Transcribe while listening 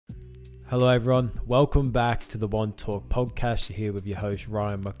Hello everyone, welcome back to the One Talk podcast. You're here with your host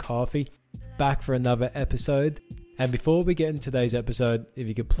Ryan McCarthy, back for another episode. And before we get into today's episode, if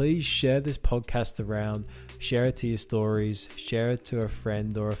you could please share this podcast around, share it to your stories, share it to a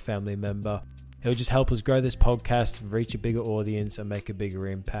friend or a family member. It'll just help us grow this podcast, reach a bigger audience and make a bigger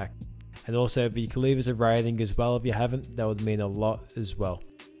impact. And also if you can leave us a rating as well if you haven't, that would mean a lot as well.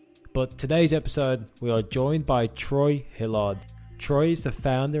 But today's episode, we are joined by Troy Hillard. Troy is the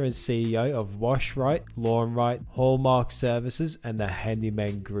founder and CEO of Wash Right, Lawn Right, Hallmark Services and the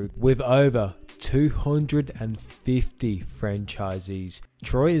Handyman Group with over 250 franchisees.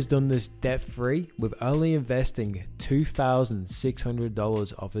 Troy has done this debt-free with only investing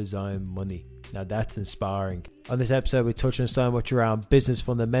 $2,600 of his own money. Now that's inspiring. On this episode, we touch on so much around business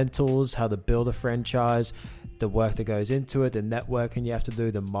fundamentals, how to build a franchise, the work that goes into it, the networking you have to do,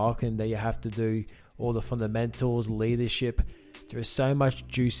 the marketing that you have to do, all the fundamentals, leadership. There is so much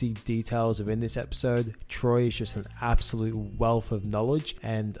juicy details within this episode. Troy is just an absolute wealth of knowledge,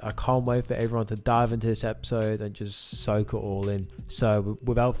 and I can't wait for everyone to dive into this episode and just soak it all in. So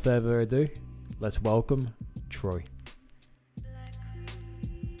without further ado, let's welcome Troy.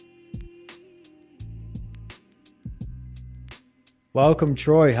 Welcome,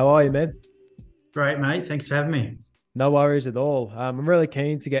 Troy. How are you, man? Great, mate. Thanks for having me. No worries at all. I'm really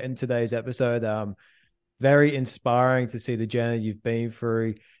keen to get in today's episode. Very inspiring to see the journey you've been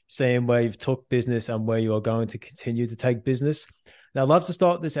through, seeing where you've took business and where you are going to continue to take business. Now, I'd love to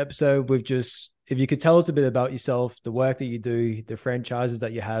start this episode with just, if you could tell us a bit about yourself, the work that you do, the franchises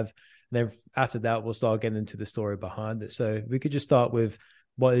that you have, and then after that, we'll start getting into the story behind it. So we could just start with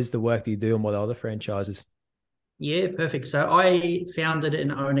what is the work that you do and what are the franchises? Yeah, perfect. So I founded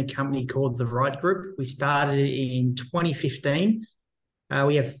and own a company called The Right Group. We started in 2015.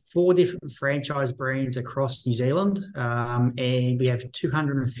 We have 4 different franchise brands across New Zealand, and we have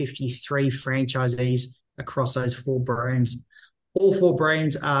 253 franchisees across those 4 brands. All 4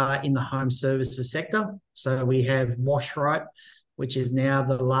 brands are in the home services sector. So we have Wash Right, which is now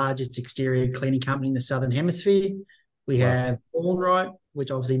the largest exterior cleaning company in the Southern Hemisphere. We have Lawn Right, which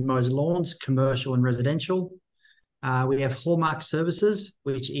obviously mows lawns, commercial and residential. We have Hallmark Services,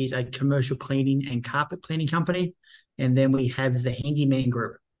 which is a commercial cleaning and carpet cleaning company. And then we have the Handyman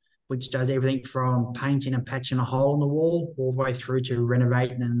Group, which does everything from painting and patching a hole in the wall all the way through to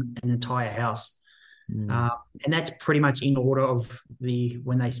renovating an entire house. And that's pretty much in order of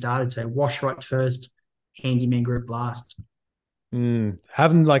when they started. So Wash Right first, Handyman Group last.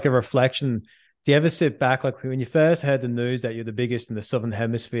 Having like a reflection, do you ever sit back, like when you first heard the news that you're the biggest in the Southern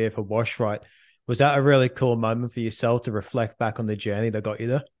Hemisphere for Wash Right, was that a really cool moment for yourself to reflect back on the journey that got you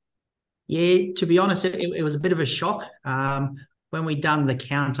there? Yeah, to be honest, it was a bit of a shock. When we done the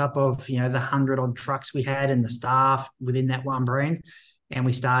count up of, the 100 odd trucks we had and the staff within that one brand, and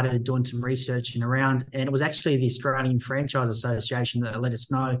we started doing some researching around, and it was actually the Australian Franchise Association that let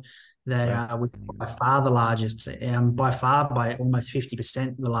us know that we're by far the largest, by almost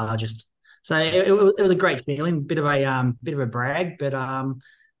 50% the largest. So it was a great feeling, bit of a brag, but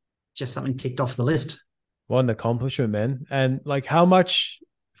just something ticked off the list. What an accomplishment, man. And like, how much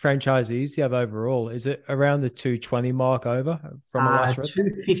franchisees do you have overall? Is it around the 220 mark over from the last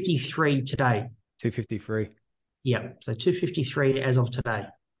 253 today. 253. Yeah, so 253 as of today.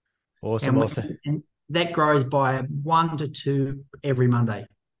 Awesome. And that grows by 1 to 2 every Monday.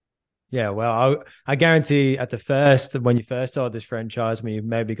 Yeah, well, I guarantee when you first started this franchise, when you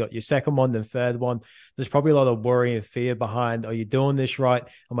maybe got your second one, then third one, there's probably a lot of worry and fear behind, are you doing this right?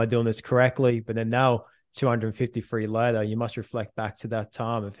 Am I doing this correctly? But then now, 253 later, you must reflect back to that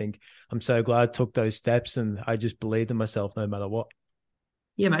time and think, I'm so glad I took those steps and I just believed in myself no matter what.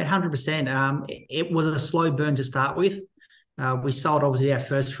 Yeah, mate, 100%. It was a slow burn to start with. We sold obviously our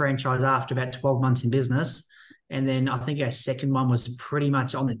first franchise after about 12 months in business. And then I think our second one was pretty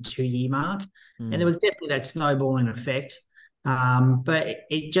much on the 2-year mark. And there was definitely that snowballing effect. But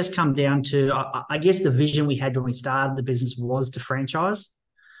it just come down to, I guess the vision we had when we started the business was to franchise.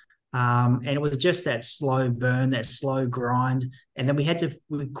 And it was just that slow burn, that slow grind. And then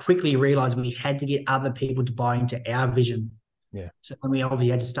we quickly realized we had to get other people to buy into our vision. Yeah. So then we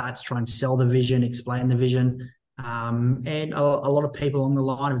obviously had to start to try and sell the vision, explain the vision. And a lot of people on the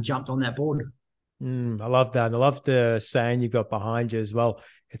line have jumped on that board. I love that. And I love the saying you've got behind you as well.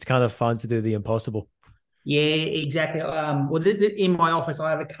 It's kind of fun to do the impossible. Yeah, exactly. In my office, I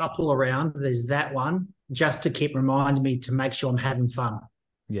have a couple around. There's that one just to keep reminding me to make sure I'm having fun.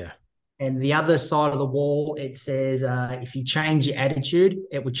 Yeah. And the other side of the wall, it says, if you change your attitude,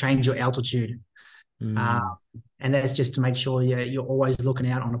 it will change your altitude. And that's just to make sure you're always looking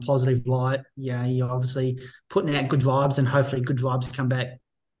out on a positive light. Yeah, you're obviously putting out good vibes, and hopefully good vibes come back.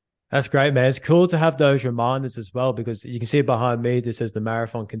 That's great, man. It's cool to have those reminders as well because you can see it behind me. This says the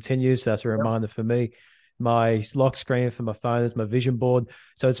marathon continues. So that's a reminder for me. My lock screen for my phone is my vision board.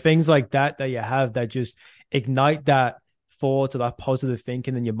 So it's things like that that you have that just ignite that forward to that positive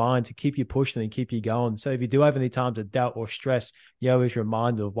thinking in your mind to keep you pushing and keep you going. So if you do have any times of doubt or stress, you're always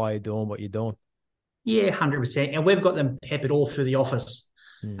reminded of why you're doing what you're doing. Yeah, 100%. And we've got them peppered all through the office.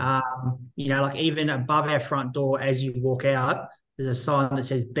 Mm. Like even above our front door as you walk out, there's a sign that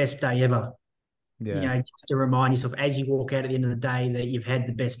says best day ever. Yeah. Just to remind yourself as you walk out at the end of the day that you've had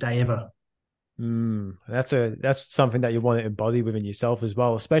the best day ever. That's something that you want to embody within yourself as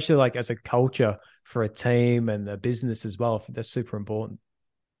well, especially like as a culture for a team and a business as well. I think that's super important.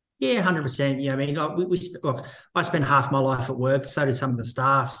 Yeah, 100%. Yeah, I mean, look, I spend half my life at work. So do some of the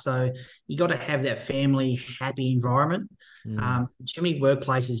staff. So you got to have that family happy environment. Mm, Too many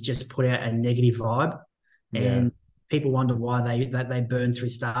workplaces just put out a negative vibe, yeah. and people wonder why they burn through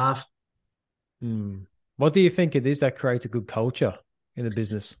staff. What do you think it is that creates a good culture in a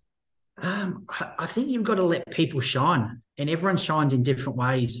business? I think you've got to let people shine, and everyone shines in different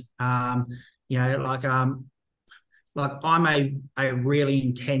ways. You know, like I'm a really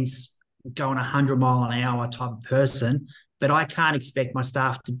intense, going 100 mile an hour type of person, but I can't expect my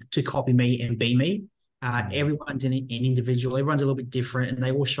staff to copy me and be me. Everyone's an individual, everyone's a little bit different, and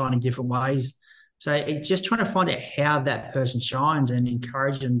they all shine in different ways. So it's just trying to find out how that person shines and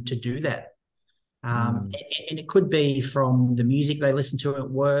encourage them to do that. Mm, And it could be from the music they listen to at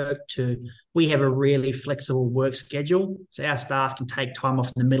work to we have a really flexible work schedule. So our staff can take time off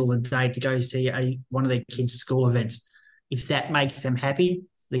in the middle of the day to go see one of their kids' school events. If that makes them happy,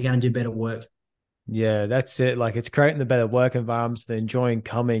 they're going to do better work. yeah, that's it. Like it's creating a better work environment, so they're enjoying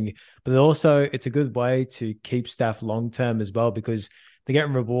coming, but also it's a good way to keep staff long term as well because they're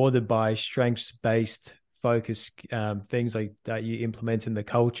getting rewarded by strengths based focus things like that you implement in the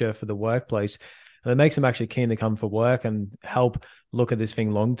culture for the workplace. And it makes them actually keen to come for work and help look at this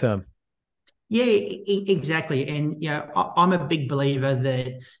thing long term. Yeah, exactly. And I'm a big believer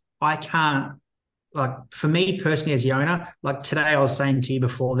that I can't, like, for me personally as the owner, like today I was saying to you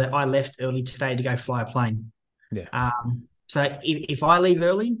before that I left early today to go fly a plane. Yeah. So if I leave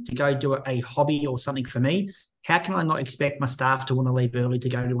early to go do a hobby or something for me, how can I not expect my staff to want to leave early to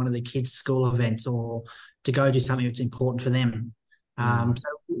go to one of the kids' school events or to go do something that's important for them? Mm. So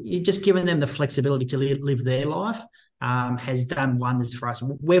you're just giving them the flexibility to live their life has done wonders for us.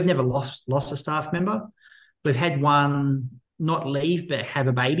 We've never lost a staff member. We've had one not leave but have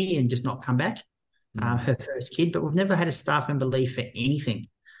a baby and just not come back, Mm. her first kid, but we've never had a staff member leave for anything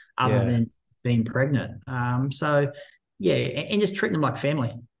other Yeah. than being pregnant. So yeah, and just treating them like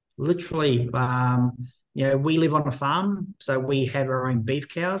family. Literally, we live on a farm, so we have our own beef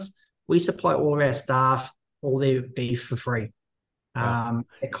cows. We supply all of our staff all their beef for free. Wow.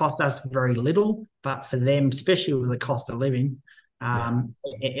 It cost us very little, but for them, especially with the cost of living, Yeah.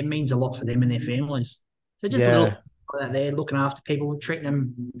 it means a lot for them and their families. So just a little Yeah. out there, looking after people, treating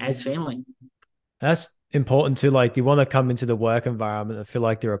them as family. That's important too. Like, you want to come into the work environment and feel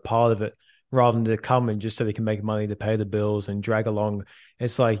like they're a part of it rather than to come in just so they can make money to pay the bills and drag along.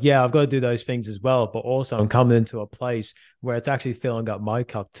 It's like, yeah, I've got to do those things as well, but also I'm coming into a place where it's actually filling up my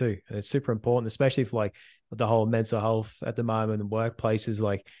cup too. And it's super important, especially for like the whole mental health at the moment and workplaces.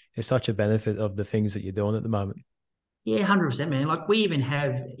 Like, it's such a benefit of the things that you're doing at the moment. Yeah, 100%, man. Like we even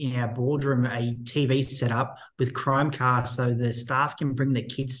have in our boardroom a TV set up with Chromecast so the staff can bring their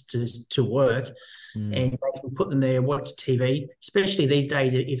kids to work Mm, and they can put them there, watch TV. Especially these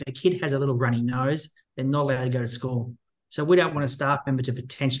days, if a kid has a little runny nose, they're not allowed to go to school. So we don't want a staff member to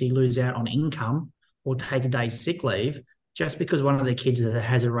potentially lose out on income or take a day's sick leave just because one of their kids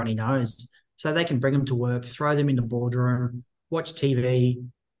has a runny nose. So they can bring them to work, throw them in the boardroom, watch TV,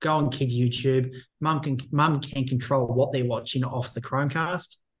 go on kids' YouTube. Mum can control what they're watching off the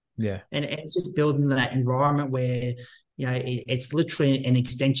Chromecast, yeah. and it's just building that environment where it's literally an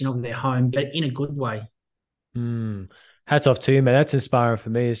extension of their home, but in a good way. Mm. Hats off to you, man. That's inspiring for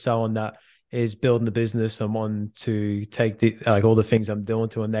me as someone that is building the business and wanting to take the like all the things I'm doing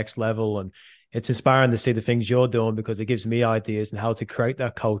to a next level. And it's inspiring to see the things you're doing because it gives me ideas and how to create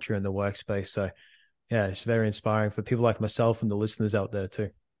that culture in the workspace. So yeah, it's very inspiring for people like myself and the listeners out there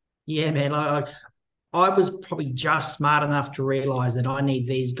too. Yeah, man. I was probably just smart enough to realize that I need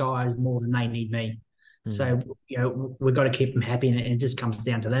these guys more than they need me. Mm. So we've got to keep them happy, and it just comes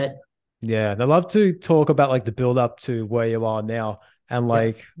down to that. Yeah, and I'd love to talk about like the build up to where you are now and Yeah.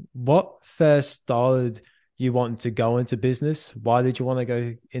 like what first started you wanting to go into business. Why did you want to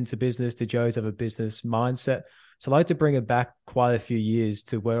go into business? Did you always have a business mindset? So I'd like to bring it back quite a few years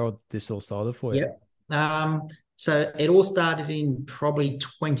to where this all started for you. Yeah. Um, So it all started in probably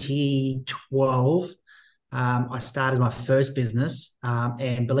 2012. I started my first business,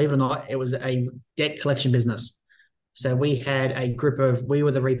 and believe it or not, it was a debt collection business. So we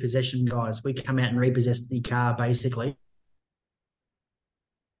were the repossession guys. We come out and repossess the car basically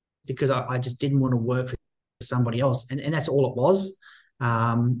because I just didn't want to work for somebody else. And that's all it was.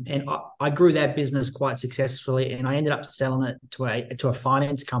 And I grew that business quite successfully, and I ended up selling it to a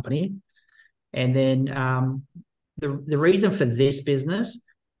finance company. And then the reason for this business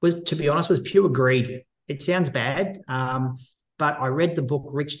was, to be honest, was pure greed. It sounds bad, but I read the book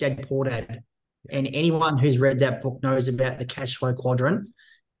Rich Dad Poor Dad, and anyone who's read that book knows about the cash flow quadrant,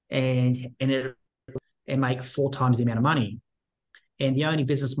 and make 4 times the amount of money. And the only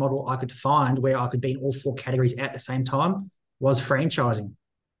business model I could find where I could be in all 4 categories at the same time was franchising.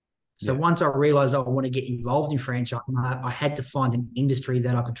 So once I realized I want to get involved in franchising, I had to find an industry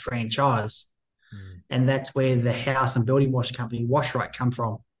that I could franchise. And that's where the house and building wash company, Washrite, come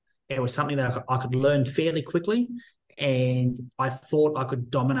from. It was something that I could learn fairly quickly, and I thought I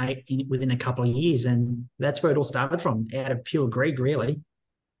could dominate within a couple of years. And that's where it all started from, out of pure greed, really.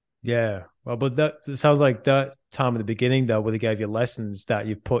 Yeah. Well, but that it sounds like that time at the beginning, though, where they gave you lessons that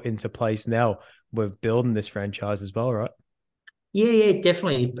you've put into place now with building this franchise as well, right? Yeah,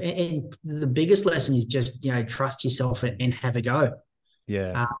 definitely. And the biggest lesson is just, trust yourself and have a go.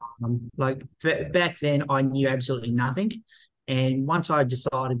 Yeah. Like back then, I knew absolutely nothing. And once I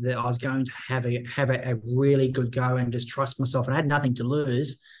decided that I was going to have a really good go and just trust myself, and I had nothing to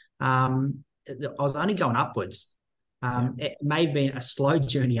lose, I was only going upwards. It may have been a slow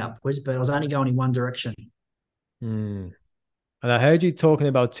journey upwards, but I was only going in one direction. Mm. And I heard you talking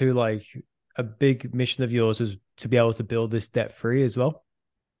about too, like a big mission of yours is to be able to build this debt free as well.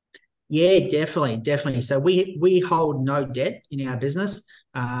 Yeah, definitely. So we hold no debt in our business,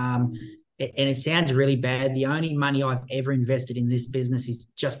 and it sounds really bad. The only money I've ever invested in this business is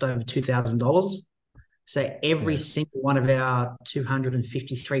just over $2,000. So every single one of our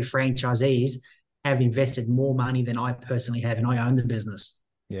 253 franchisees have invested more money than I personally have, and I own the business.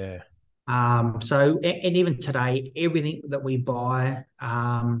 Yeah. So and even today, everything that we buy,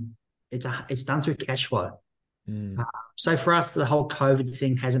 it's done through cash flow. Mm. So for us, the whole COVID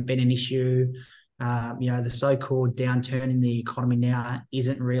thing hasn't been an issue. The so-called downturn in the economy now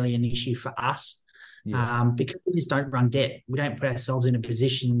isn't really an issue for us, because we just don't run debt. We don't put ourselves in a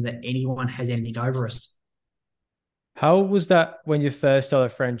position that anyone has anything over us. How was that when you first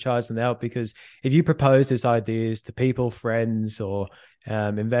started franchising out? Because if you propose these ideas to people, friends, or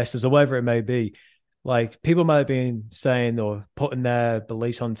investors, or whatever it may be, like people might have been saying or putting their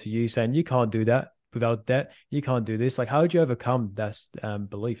beliefs onto you, saying you can't do that without debt. You can't do this. Like, how did you overcome that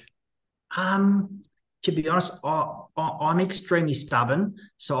belief? To be honest, I'm extremely stubborn.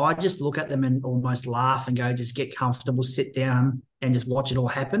 So I just look at them and almost laugh and go, just get comfortable, sit down and just watch it all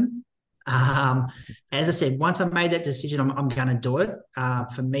happen. As I said, once I made that decision, I'm going to do it.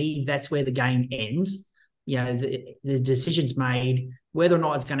 For me, that's where the game ends. The decision's made. Whether or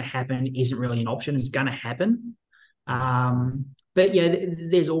not it's going to happen isn't really an option. It's going to happen. But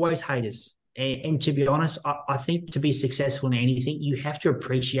there's always haters. And to be honest, I think to be successful in anything, you have to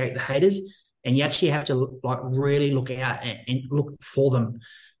appreciate the haters, and you actually have to really look out and look for them.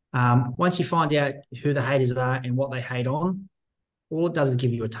 Once you find out who the haters are and what they hate on, all it does is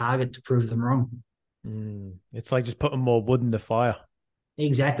give you a target to prove them wrong. It's like just putting more wood in the fire.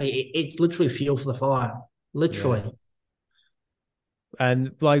 Exactly. It's literally fuel for the fire. Literally. Yeah.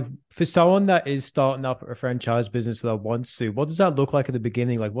 And like for someone that is starting up a franchise business that wants to, what does that look like at the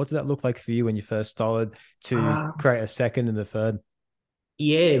beginning? Like, what did that look like for you when you first started to create a second and a third?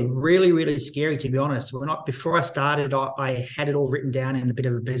 Yeah, really, really scary, to be honest. Before I started, I had it all written down in a bit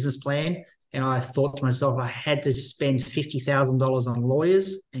of a business plan. And I thought to myself, I had to spend $50,000 on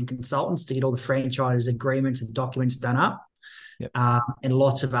lawyers and consultants to get all the franchise agreements and documents done up, and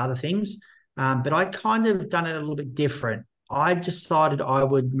lots of other things. But I kind of done it a little bit different. I decided I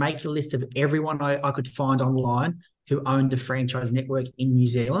would make a list of everyone I could find online who owned a franchise network in New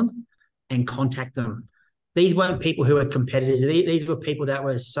Zealand and contact them. These weren't people who were competitors. These were people that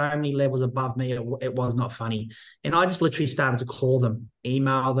were so many levels above me. It was not funny. And I just literally started to call them,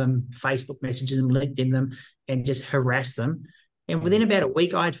 email them, Facebook message them, LinkedIn them, and just harass them. And within about a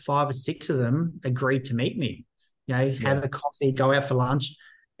week, I had 5 or 6 of them agreed to meet me, have a coffee, go out for lunch.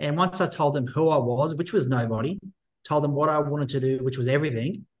 And once I told them who I was, which was nobody, told them what I wanted to do, which was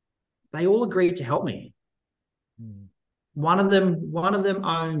everything, they all agreed to help me. One of them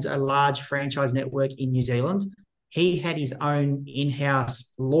owns a large franchise network in New Zealand. He had his own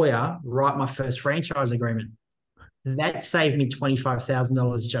in-house lawyer write my first franchise agreement. That saved me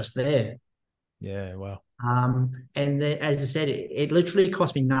 $25,000 just there. Yeah. Wow. And then, as I said, it literally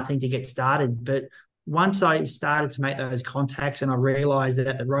cost me nothing to get started. But once I started to make those contacts and I realized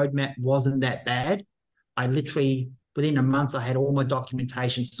that the roadmap wasn't that bad, I literally, within a month, I had all my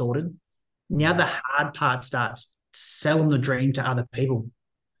documentation sorted. Now Mm. the hard part starts selling the dream to other people.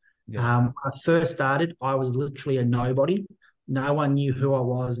 Yeah. When I first started, I was literally a nobody. No one knew who I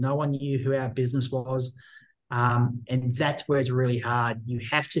was. No one knew who our business was. And that's where it's really hard. You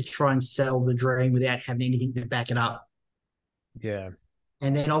have to try and sell the dream without having anything to back it up. Yeah.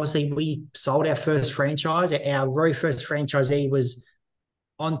 And then obviously we sold our first franchise. Our very first franchisee was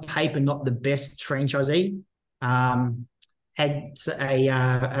on paper not the best franchisee. Um, had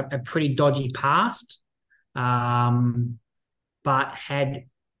a pretty dodgy past, but had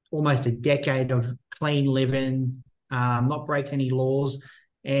almost a decade of clean living, not breaking any laws.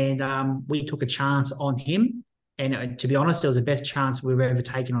 And we took a chance on him. And to be honest, it was the best chance we've ever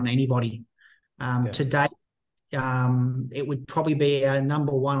taken on anybody. Yeah. To date, it would probably be our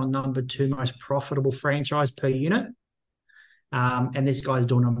number one or number two most profitable franchise per unit. And this guy's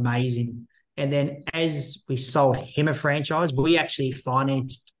doing amazing. And then as we sold him a franchise, we actually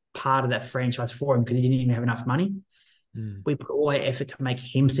financed part of that franchise for him because he didn't even have enough money. Mm. We put all our effort to make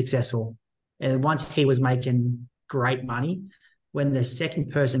him successful. And once he was making great money, when the second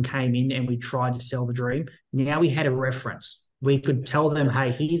person came in and we tried to sell the dream, now we had a reference. We could tell them,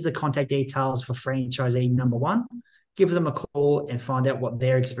 hey, here's the contact details for franchisee number one. Give them a call and find out what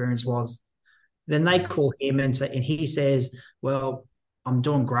their experience was. Then they Mm. call him and he says, well, I'm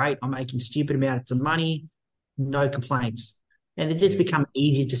doing great. I'm making stupid amounts of money, no complaints. And it just Yeah. become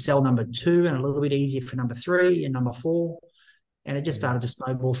easier to sell number two and a little bit easier for number three and number four. And it just Yeah. started to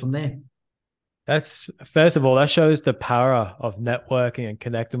snowball from there. That's first of all, that shows the power of networking and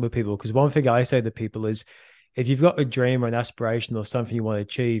connecting with people. Because one thing I say to people is if you've got a dream or an aspiration or something you want to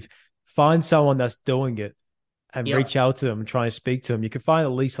achieve, find someone that's doing it and Yep. reach out to them and try and speak to them. You can find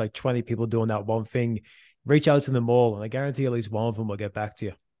at least like 20 people doing that one thing. Reach out to them all, and I guarantee at least one of them will get back to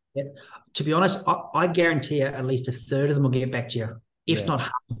you. Yep. To be honest, I guarantee you at least a third of them will get back to you, if Yeah. not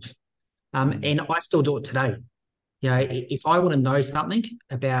half. Mm. And I still do it today. Yeah. If I want to know something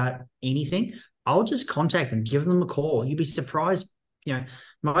about anything, I'll just contact them, give them a call. You'd be surprised. You know,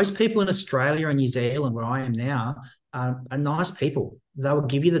 most people in Australia and New Zealand, where I am now, are nice people. They will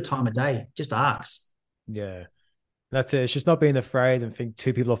give you the time of day. Just ask. Yeah. That's it. It's just not being afraid and think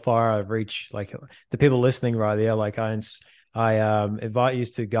two people are far out of reach. Like the people listening right there, like I invite you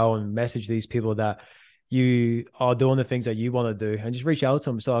to go and message these people that you are doing the things that you want to do and just reach out to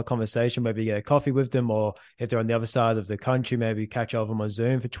them, start a conversation, maybe get a coffee with them, or if they're on the other side of the country, maybe catch up with them on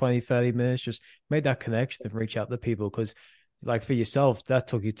Zoom for 20, 30 minutes. Just make that connection and reach out to people because like for yourself, that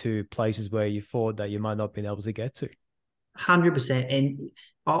took you to places where you thought that you might not have been able to get to. 100%. And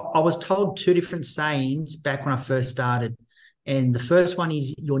I was told two different sayings back when I first started. And the first one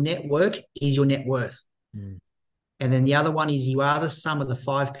is your network is your net worth. Mm. And then the other one is you are the sum of the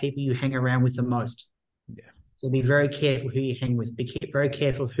five people you hang around with the most. Yeah. So be very careful who you hang with. Very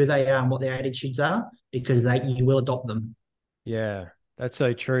careful of who they are and what their attitudes are, because you will adopt them. Yeah, that's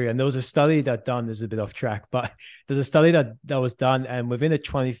so true. And there was a study that done, this is a bit off track, but there's a study that was done, and within a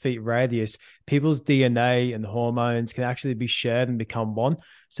 20 feet radius, people's DNA and hormones can actually be shared and become one.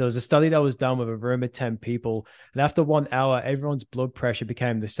 So there's a study that was done with a room of 10 people. And after 1 hour, everyone's blood pressure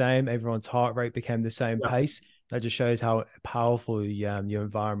became the same, everyone's heart rate became the same Yeah. pace. That just shows how powerful your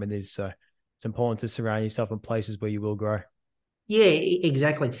environment is. So it's important to surround yourself in places where you will grow. Yeah,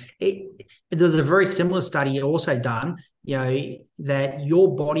 exactly. There's a very similar study also done, that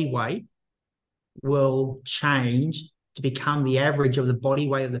your body weight will change to become the average of the body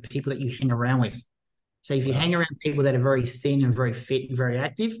weight of the people that you hang around with. So if you Wow. hang around people that are very thin and very fit and very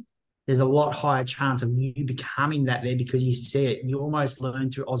active, there's a lot higher chance of you becoming that there because you see it. You almost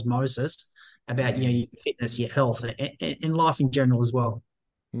learn through osmosis about Mm. your fitness, your health, and life in general as well.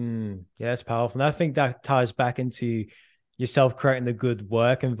 Yeah, it's powerful. And I think that ties back into yourself creating a good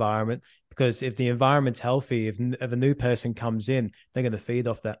work environment because if the environment's healthy, if a new person comes in, they're going to feed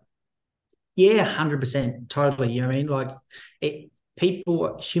off that. Yeah, 100%, totally. You know what I mean? Like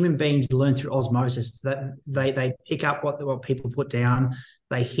human beings learn through osmosis. That they pick up what people put down.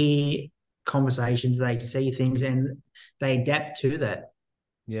 They hear conversations, they see things, and they adapt to that.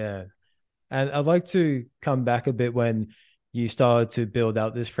 Yeah. And I'd like to come back a bit when you started to build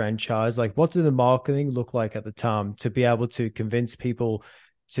out this franchise. Like, what did the marketing look like at the time to be able to convince people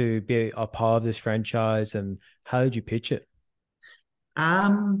to be a part of this franchise? And how did you pitch it?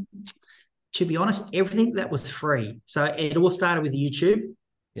 Um, to be honest, everything that was free. So it all started with YouTube.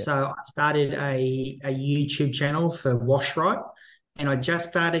 Yeah. So I started a YouTube channel for Wash Right. and I just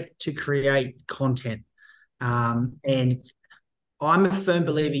started to create content. And I'm a firm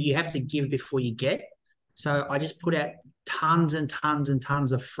believer you have to give before you get. So I just put out tons and tons and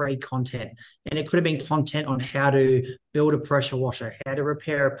tons of free content. And it could have been content on how to build a pressure washer, how to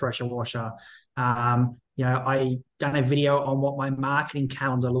repair a pressure washer. I done a video on what my marketing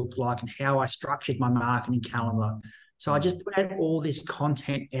calendar looked like and how I structured my marketing calendar. So I just put out all this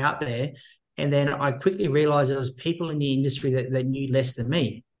content out there. And then I quickly realized there was people in the industry that knew less than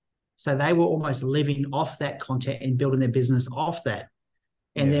me. So they were almost living off that content and building their business off that.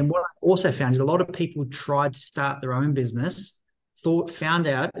 And then what I also found is a lot of people tried to start their own business, found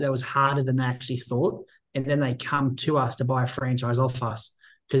out that was harder than they actually thought. And then they come to us to buy a franchise off us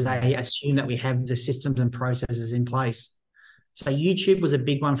because they assume that we have the systems and processes in place. So YouTube was a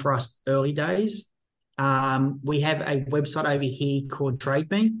big one for us early days. We have a website over here called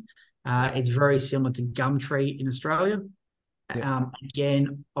TradeMe. It's very similar to Gumtree in Australia.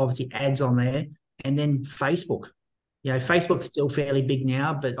 Again, obviously ads on there. And then Facebook. Facebook's still fairly big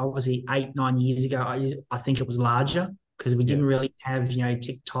now, but obviously 8-9 years ago, I think it was larger because we didn't really have,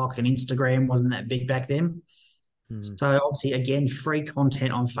 TikTok and Instagram wasn't that big back then. So obviously, again, free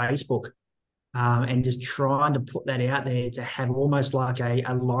content on Facebook and just trying to put that out there to have almost like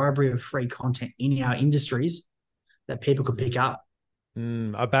a library of free content in our industries that people could pick up.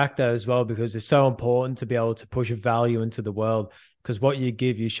 I back that as well because it's so important to be able to push value into the world because what you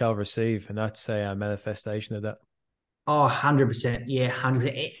give, you shall receive. And that's a manifestation of that. Oh, 100%. Yeah,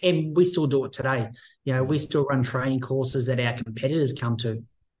 100%. And we still do it today. We still run training courses that our competitors come to.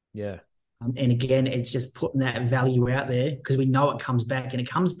 Yeah. And again, it's just putting that value out there because we know it comes back and it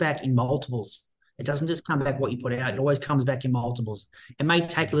comes back in multiples. It doesn't just come back what you put out. It always comes back in multiples. It may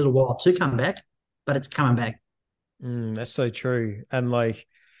take a little while to come back, but it's coming back. That's so true. And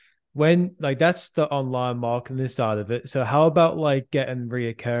when that's the online marketing side of it. So how about getting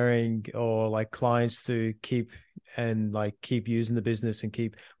reoccurring or clients to keep using the business and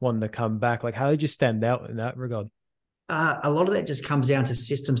keep wanting to come back? How did you stand out in that regard? A lot of that just comes down to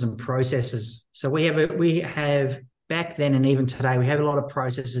systems and processes. So we have back then and even today, we have a lot of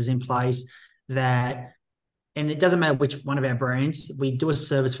processes in place that, and it doesn't matter which one of our brands, we do a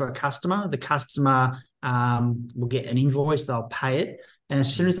service for a customer. The customer will get an invoice, they'll pay it. And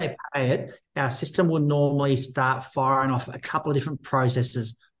as soon as they pay it, our system will normally start firing off a couple of different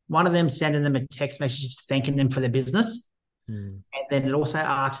processes. One of them sending them a text message thanking them for their business. And then it also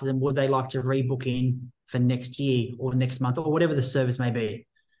asks them, would they like to rebook in for next year or next month or whatever the service may be.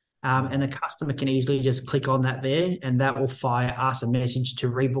 And the customer can easily just click on that there and that will fire us a message to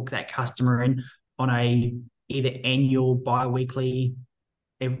rebook that customer in on a either annual, bi-weekly,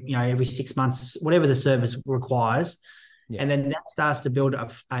 every 6 months, whatever the service requires. And then that starts to build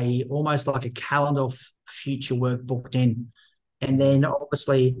a almost like a calendar of future work booked in. And then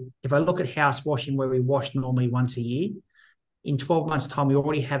obviously, if I look at house washing where we wash normally once a year, in 12 months' time, we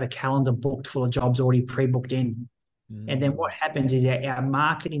already have a calendar booked full of jobs already pre-booked in. And then what happens is that our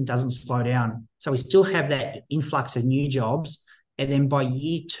marketing doesn't slow down. So we still have that influx of new jobs. And then by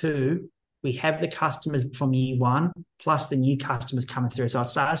year 2, we have the customers from year 1, plus the new customers coming through. So it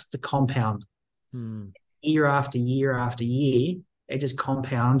starts to compound. Year after year after year, it just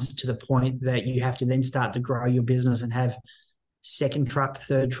compounds to the point that you have to then start to grow your business and have second truck,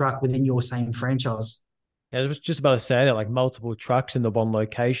 third truck within your same franchise. I was just about to say that, multiple trucks in the one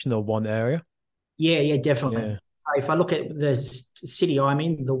location or one area. Yeah, definitely. If I look at the city I'm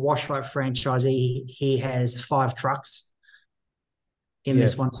in, the Washright franchisee, he has 5 trucks in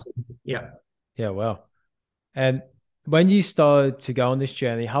this one city. Yeah. Yeah, wow. And when you started to go on this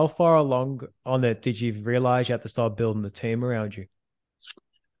journey, how far along on it did you realize you had to start building the team around you?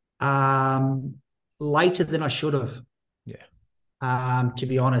 Later than I should have. To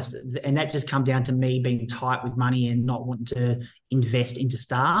be honest. And that just come down to me being tight with money and not wanting to invest into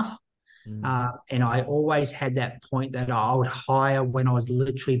staff. And I always had that point that I would hire when I was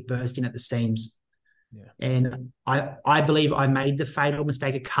literally bursting at the seams. And I believe I made the fatal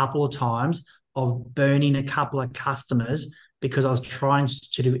mistake a couple of times of burning a couple of customers because I was trying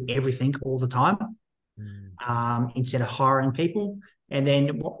to do everything all the time instead of hiring people. And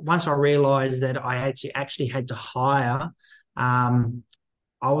then once I realized that I actually had to hire,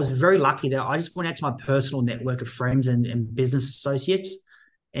 I was very lucky that I just went out to my personal network of friends and business associates,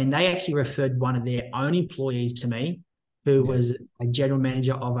 and they actually referred one of their own employees to me who was a general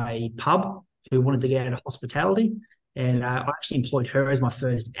manager of a pub who wanted to get out of hospitality. And I actually employed her as my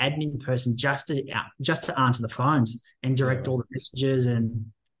first admin person just to answer the phones and direct all the messages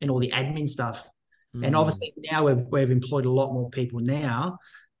and all the admin stuff. And obviously now we've employed a lot more people now,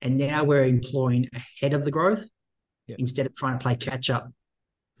 and now we're employing ahead of the growth. instead of trying to play catch up.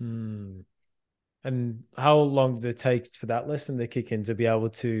 Mm. And how long did it take for that lesson to kick in to be able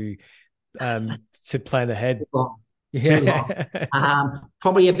to plan ahead? Too long. Too long. Yeah.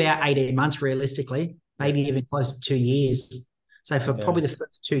 Probably about 18 months realistically, Yeah. maybe even close to 2 years. So for Yeah. probably the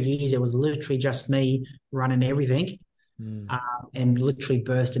first 2 years, it was literally just me running everything, Mm. and literally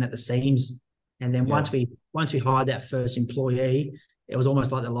bursting at the seams. And then Yeah. once we hired that first employee, it was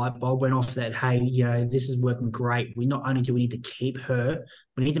almost like the light bulb went off that, hey, this is working great. We not only do we need to keep her,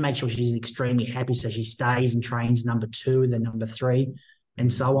 we need to make sure she's extremely happy so she stays and trains number 2, then number 3, and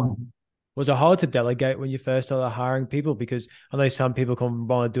Mm. so on. Was it hard to delegate when you first started hiring people? Because I know some people can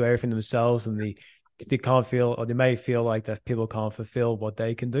want to do everything themselves, and they can't feel, or they may feel like that people can't fulfill what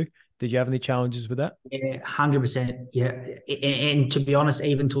they can do. Did you have any challenges with that? Yeah, 100%. Yeah, and to be honest,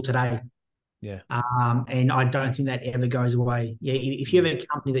 even till today, Yeah. and I don't think that ever goes away. Yeah, if you have a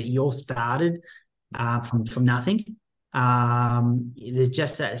company that you've started from nothing, there's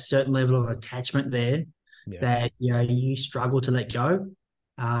just that certain level of attachment there Yeah. that you struggle to let go.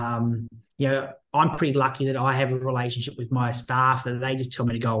 Um, I'm pretty lucky that I have a relationship with my staff that they just tell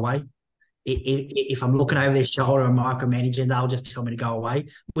me to go away. If I'm looking over their shoulder and micromanaging, they'll just tell me to go away,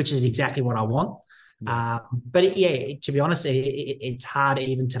 which is exactly what I want. Yeah. To be honest, it's hard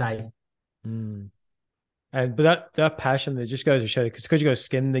even today. Mm. And but that passion that just goes to show, because you got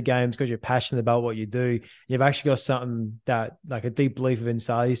skin in the games, because you're passionate about what you do, you've actually got something that, like, a deep belief of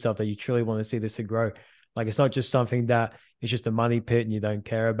inside yourself that you truly want to see this to grow. Like, it's not just something that it's just a money pit and you don't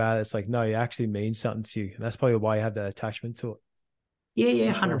care about it. It's like, no, it actually means something to you, and that's probably why you have that attachment to it.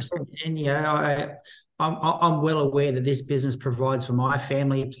 Yeah, For sure. 100%. And I'm well aware that this business provides for my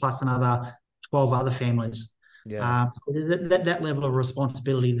family plus another 12 other families. Yeah. So there's that level of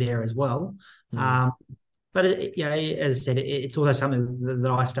responsibility there as well. Mm. Um, but as I said, it's also something that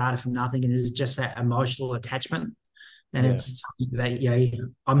I started from nothing, and it's just that emotional attachment, and Yeah. it's something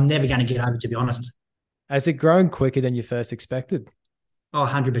that I'm never going to get over, to be honest. Has it grown quicker than you first expected? Oh,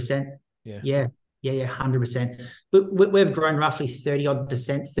 100%. Yeah. Yeah. Yeah, 100%. But we've grown roughly 30 odd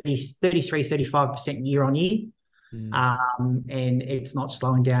percent, 33, 35% year on year. Mm. And it's not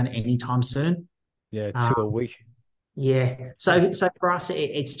slowing down anytime soon. Yeah. Uh, 2 a week. yeah. Yeah. So for us,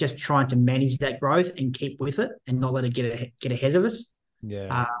 it's just trying to manage that growth and keep with it and not let it get ahead of us.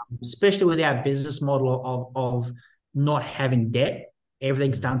 Yeah. Um, Especially with our business model of not having debt.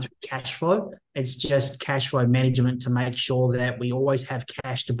 Everything's Mm. done through cash flow. It's just cash flow management to make sure that we always have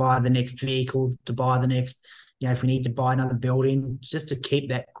cash to buy the next vehicle, to buy the next, if we need to buy another building, just to keep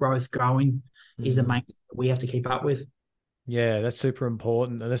that growth going is the Mm. main thing that we have to keep up with. Yeah, that's super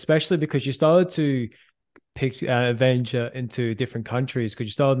important, and especially because you started to pick venture into different countries. Because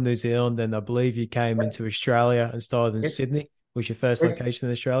you started in New Zealand, and I believe you came into Australia and started in Yes, Sydney, was your first yes, location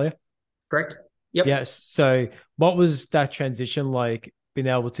in Australia. correct. Yep. Yes. So, what was that transition like? Being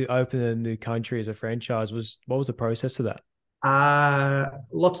able to open a new country as a franchise, what was the process of that?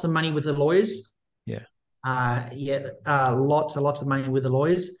 Lots of money with the lawyers. Yeah. Lots and lots of money with the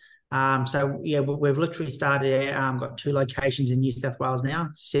lawyers. So yeah, we've literally started. Got 2 locations in New South Wales now,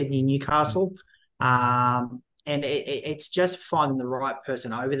 Sydney and Newcastle, and it's just finding the right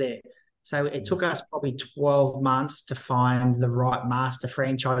person over there. So it Mm. took us probably 12 months to find the right master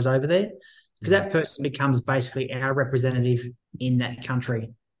franchise over there, because Mm. that person becomes basically our representative in that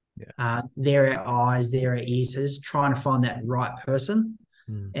country. Yeah. They're our eyes, they're our ears. So just trying to find that right person.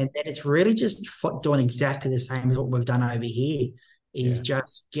 Mm. And then it's really just doing exactly the same as what we've done over here, is Yeah.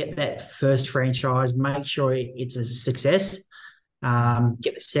 just get that first franchise, make sure it's a success.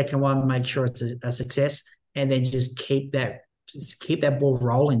 Get the second one, make sure it's a success, and then just keep that ball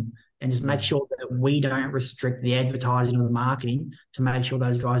rolling, and just make Mm. sure that we don't restrict the advertising or the marketing to make sure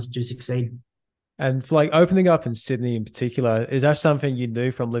those guys do succeed. And for, like, opening up in Sydney in particular, is that something you knew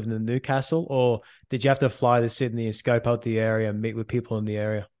from living in Newcastle, or did you have to fly to Sydney and scope out the area and meet with people in the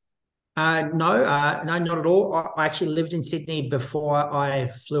area? No, not at all. I actually lived in Sydney before I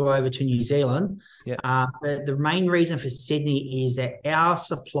flew over to New Zealand. Yeah. But the main reason for Sydney is that our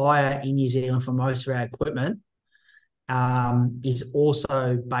supplier in New Zealand for most of our equipment is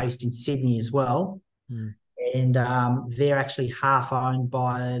also based in Sydney as well. Mm. And they're actually half owned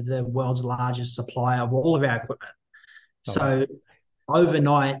by the world's largest supplier of all of our equipment. Oh, wow. So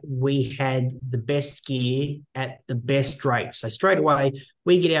overnight, we had the best gear at the best rate. So straight away,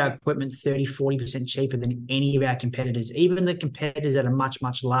 we get our equipment 30, 40% cheaper than any of our competitors, even the competitors that are much,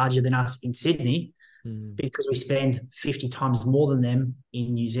 much larger than us in Sydney, because we spend 50 times more than them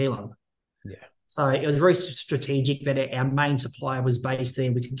in New Zealand. Yeah. So it was very strategic that our main supplier was based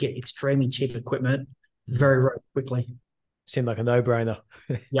there. We could get extremely cheap equipment very, very quickly. Seemed like a no-brainer.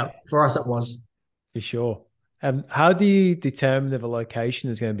 Yeah, for us it was. For sure. And how do you determine if a location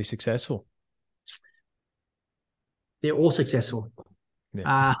is going to be successful? They're all successful.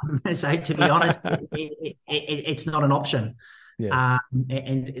 Yeah. So to be honest, it's not an option. Yeah. Um,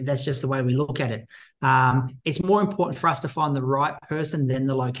 and that's just the way we look at it. It's more important for us to find the right person than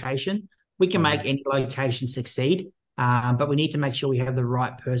the location. We can make any location succeed, but we need to make sure we have the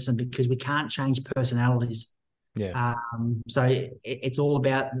right person because we can't change personalities. Yeah. So it's all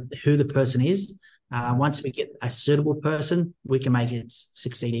about who the person is. Once we get a suitable person, we can make it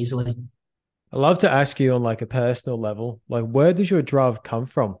succeed easily. I'd love to ask you on like a personal level, like where does your drive come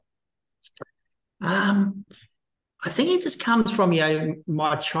from? Um, I think it just comes from,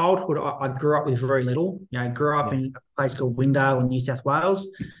 my childhood. I grew up with very little. I grew up Yeah. in a place called Windale in New South Wales.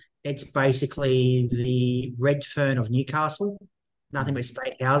 It's basically the Redfern of Newcastle, nothing but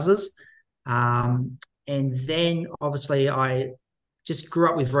state houses. And then obviously I just grew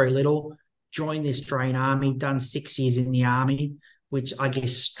up with very little, joined the Australian Army, done 6 years in the Army, which I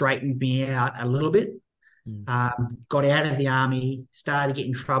guess straightened me out a little bit. Mm. Got out of the Army, started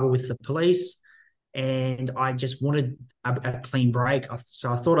getting in trouble with the police, and I just wanted a clean break. So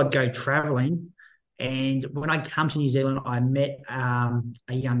I thought I'd go traveling. And when I come to New Zealand, I met a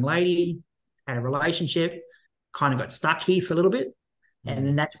young lady, had a relationship, kind of got stuck here for a little bit. And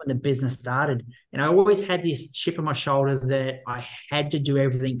then that's when the business started. And I always had this chip on my shoulder that I had to do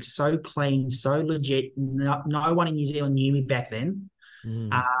everything so clean, so legit. No one in New Zealand knew me back then.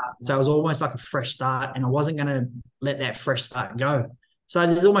 Mm. So it was almost like a fresh start, and I wasn't going to let that fresh start go. So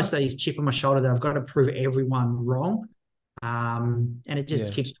there's almost this chip on my shoulder that I've got to prove everyone wrong. And it just Yeah.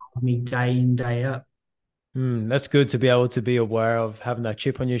 keeps driving me day in, day out. That's good to be able to be aware of having that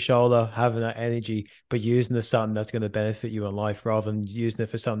chip on your shoulder, having that energy, but using it for something that's going to benefit you in life rather than using it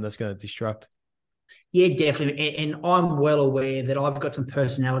for something that's going to destruct. Yeah, definitely. And I'm well aware that I've got some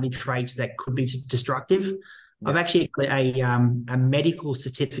personality traits that could be destructive. Yeah. I've actually got a medical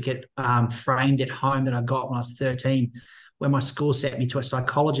certificate framed at home that I got when I was 13, where my school sent me to a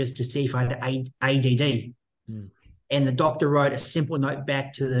psychologist to see if I had ADD. Mm. And the doctor wrote a simple note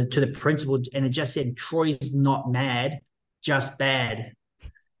back to the principal, and it just said, "Troy's not mad, just bad."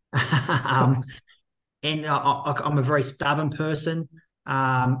 And I'm a very stubborn person.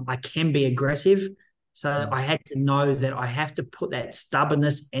 I can be aggressive. So I had to know that I have to put that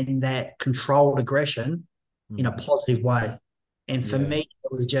stubbornness and that controlled aggression in a positive way. And for Yeah. me,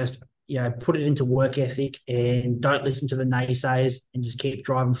 it was just, put it into work ethic and don't listen to the naysayers and just keep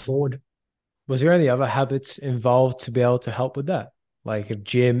driving forward. Was there any other habits involved to be able to help with that? Like a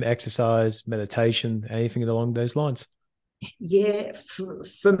gym, exercise, meditation, anything along those lines? Yeah,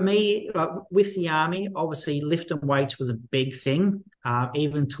 for me, like with the army, obviously lifting weights was a big thing.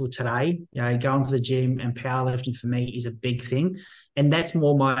 Even till today, going to the gym and powerlifting for me is a big thing, and that's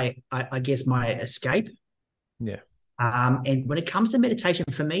more I guess, my escape. Yeah. And when it comes to meditation,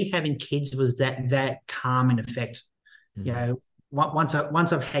 for me, having kids was that calming effect. Mm. Once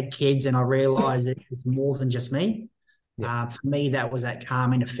I've had kids and I realised that it's more than just me. Yeah. For me, that was that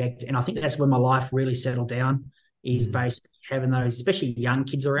calming effect, and I think that's when my life really settled down. Is basically having those, especially young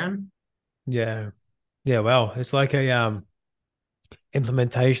kids around. Yeah. Yeah. Well, it's like a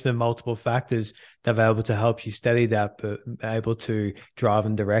implementation of multiple factors that are able to help you study that, but able to drive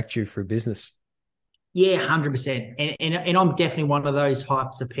and direct you through business. Yeah, 100%. And I'm definitely one of those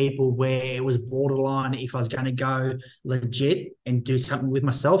types of people where it was borderline if I was going to go legit and do something with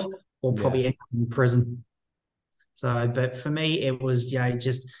myself or probably end up in prison. So, but for me, it was,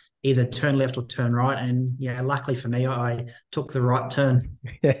 just either turn left or turn right. And, luckily for me, I took the right turn.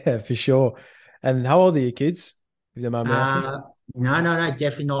 Yeah, for sure. And how old are your kids? If you don't mind me asking. No,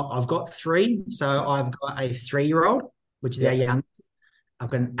 definitely not. I've got three. So I've got a 3-year-old, which is our Yeah. youngest. I've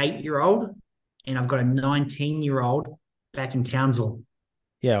got an 8-year-old, and I've got a 19-year-old back in Townsville.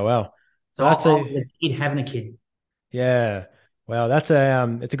 Yeah. Well, So that's I was a kid having a kid. yeah. Well, that's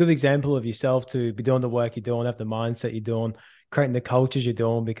it's a good example of yourself to be doing the work you're doing, have the mindset you're doing, creating the cultures you're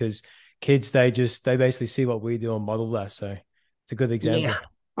doing, because kids, they basically see what we do and model that. So it's a good Yeah, example.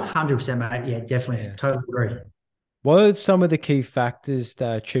 100%, mate. Yeah, definitely. Yeah. Totally agree. What are some of the key factors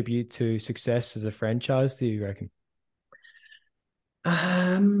that attribute to success as a franchise, do you reckon?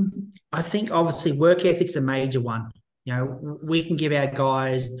 I think obviously work ethic's a major one. We can give our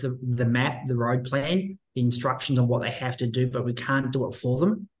guys the map, the road plan, the instructions on what they have to do, but we can't do it for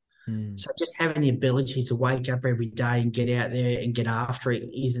them. Mm. So just having the ability to wake up every day and get out there and get after it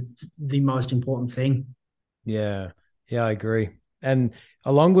is the most important thing. Yeah. Yeah, I agree. And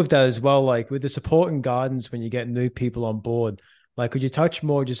along with that as well, like with the support and guidance when you get new people on board, like could you touch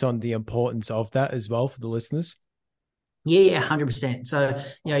more just on the importance of that as well for the listeners? Yeah, 100%. So,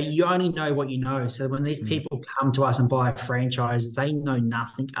 you only know what you know. So when these Mm. people come to us and buy a franchise, they know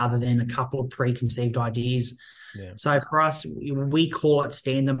nothing other than a couple of preconceived ideas. Yeah. So for us, we call it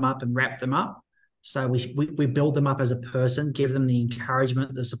stand them up and wrap them up. So we build them up as a person, give them the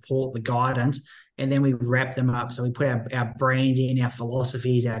encouragement, the support, the guidance, and then we wrap them up. So we put our brand in, our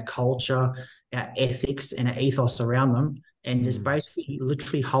philosophies, our culture, our ethics, and our ethos around them, and just Mm. basically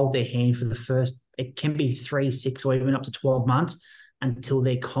literally hold their hand for the first, it can be 3, 6, or even up to 12 months until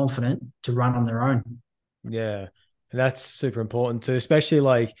they're confident to run on their own. Yeah. And that's super important too, especially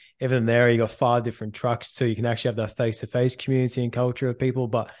like even there, you got 5 different trucks too. You can actually have that face-to-face community and culture of people.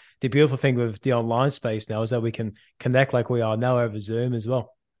 But the beautiful thing with the online space now is that we can connect like we are now over Zoom as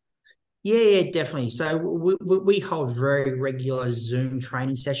well. Yeah, definitely. So we hold very regular Zoom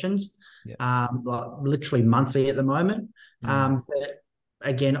training sessions, Yeah. like literally monthly at the moment. Mm. But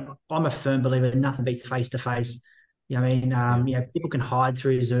again, I'm a firm believer nothing beats face to face. Yeah. People can hide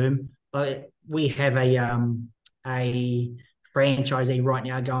through Zoom. But we have a franchisee right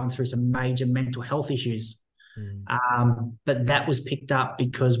now going through some major mental health issues. Mm. But that was picked up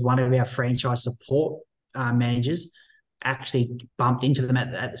because one of our franchise support managers actually bumped into them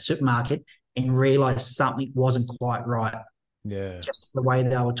at the supermarket and realized something wasn't quite right. Yeah. Just the way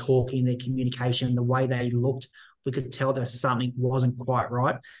they were talking, their communication, the way they looked, we could tell that something wasn't quite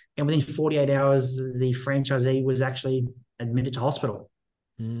right. And within 48 hours, the franchisee was actually admitted to hospital.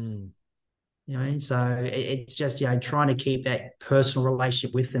 Mm. So it's just trying to keep that personal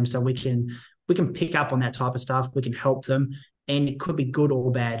relationship with them, so we can pick up on that type of stuff. We can help them, and it could be good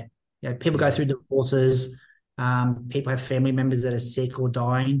or bad. People go Yeah. through divorces. People have family members that are sick or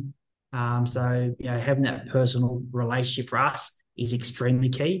dying. So having that personal relationship for us is extremely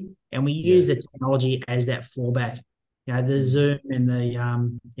key, and we use Yeah. the technology as that fallback. The Mm. Zoom and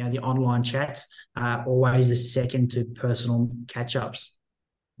the online chats are always a second to personal catch ups.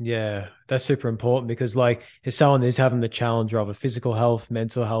 Yeah, that's super important because, like, if someone is having the challenge of a physical health,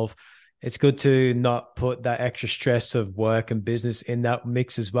 mental health, it's good to not put that extra stress of work and business in that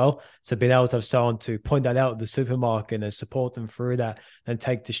mix as well. So, being able to have someone to point that out at the supermarket and support them through that and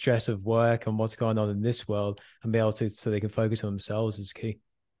take the stress of work and what's going on in this world and be able to, so they can focus on themselves is key.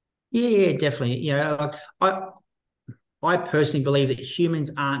 Yeah, definitely. Like I personally believe that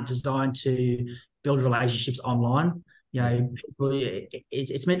humans aren't designed to build relationships online. Yeah.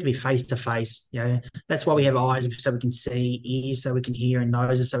 It's meant to be face to face. That's why we have eyes so we can see, ears so we can hear, and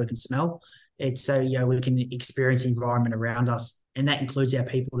noses so we can smell. It's so we can experience the environment around us, and that includes our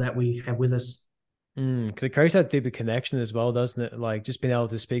people that we have with us. Because it creates that deeper connection as well, doesn't it? Like just being able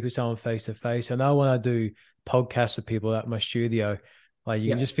to speak with someone face to face. I know when I do podcasts with people at my studio, like you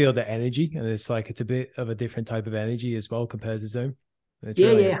can Yeah, just feel the energy, and it's a bit of a different type of energy as well compared to Zoom. And it's yeah,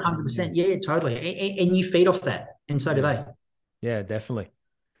 really yeah, entertaining. 100%. Yeah, totally. And you feed off that, and so do Yeah, they. yeah, definitely.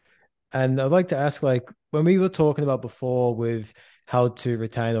 And I'd like to ask, like, when we were talking about before with how to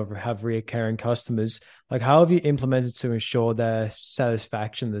retain or have recurring customers, like, how have you implemented to ensure their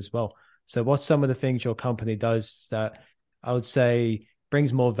satisfaction as well? So, what's some of the things your company does that I would say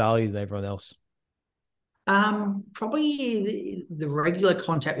brings more value than everyone else? Probably the regular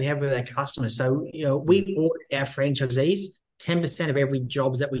contact we have with our customers. So, Mm. we audit our franchisees 10% of every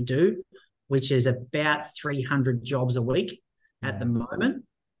jobs that we do, which is about 300 jobs a week at the Mm. moment.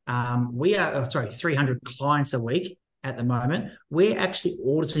 We are, sorry, 300 clients a week at the moment. We're actually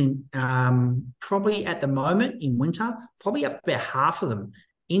auditing probably at the moment in winter, probably up about half of them.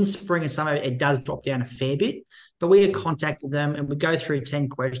 In spring and summer, it does drop down a fair bit, but we are contacting them and we go through 10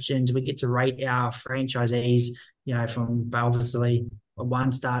 questions. We get to rate our franchisees, from obviously a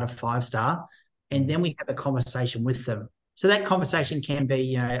 1 star to 5 star. And Mm. then we have a conversation with them. So that conversation can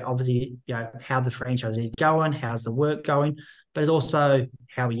be, obviously, how the franchisee is going, how's the work going, but it's also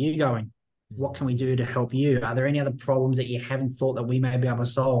how are you going? What Mm. can we do to help you? Are there any other problems that you haven't thought that we may be able to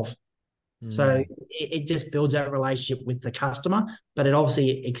solve? So Mm. it just builds that relationship with the customer, but it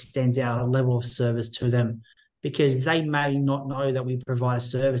obviously extends our level of service to them because they may not know that we provide a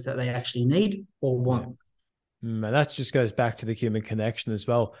service that they actually need or Yeah. want. And that just goes back to the human connection as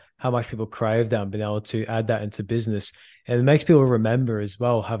well, how much people crave that and being able to add that into business. And it makes people remember as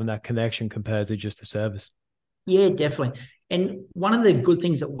well, having that connection compared to just the service. Yeah, definitely. And one of the good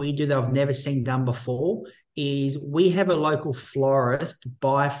things that we do that I've never seen done before is we have a local florist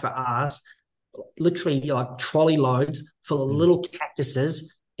buy for us literally like trolley loads full of Mm. little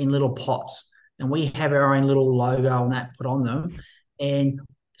cactuses in little pots. And we have our own little logo and that put on them. And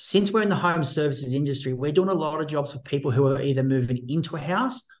since we're in the home services industry, we're doing a lot of jobs for people who are either moving into a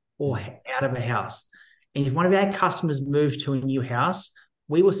house or Mm. out of a house. And if one of our customers move to a new house,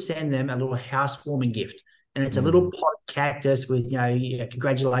 we will send them a little housewarming gift. And it's a little Mm. pot cactus with,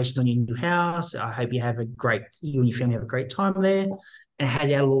 congratulations on your new house. I hope you and your family have a great time there. And it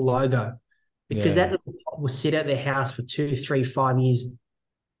has our little logo because that Yeah. little pot will sit at their house for 2, 3, 5 years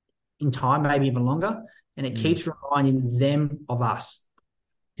in time, maybe even longer. And it Mm. keeps reminding them of us.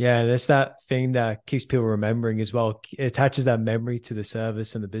 Yeah, there's that thing that keeps people remembering as well. It attaches that memory to the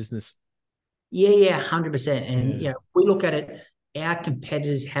service and the business. Yeah, 100%. And, Yeah. we look at it, our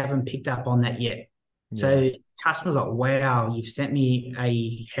competitors haven't picked up on that yet. Yeah. So customers are like, wow, you've sent me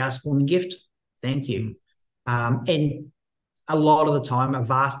a housewarming gift. Thank Mm. you. And a lot of the time, a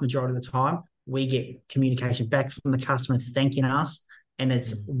vast majority of the time, we get communication back from the customer thanking us. And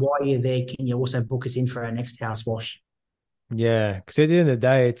it's, Mm. while you're there, can you also book us in for our next house wash? Yeah, because at the end of the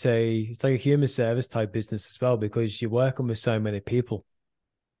day, it's like a human service type business as well because you're working with so many people.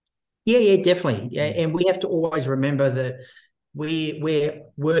 Yeah, definitely. Yeah, Mm. and we have to always remember that we're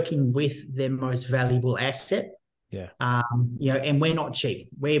working with their most valuable asset. Yeah. And we're not cheap.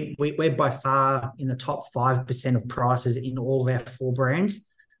 We're by far in the top 5% of prices in all of our four brands.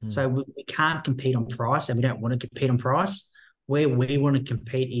 Mm. So we can't compete on price, and we don't want to compete on price. Where we want to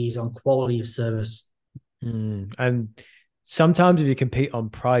compete is on quality of service. Mm. And sometimes if you compete on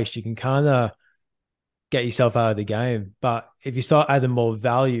price, you can kind of get yourself out of the game. But if you start adding more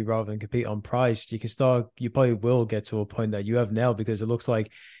value rather than compete on price, you probably will get to a point that you have now because it looks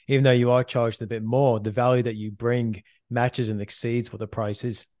like even though you are charged a bit more, the value that you bring matches and exceeds what the price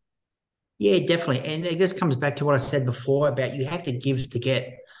is. Yeah, definitely. And it just comes back to what I said before about you have to give to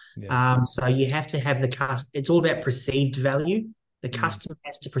get. Yeah. So you have to have it's all about perceived value. The Mm. customer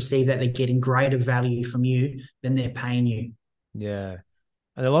has to perceive that they're getting greater value from you than they're paying you. Yeah.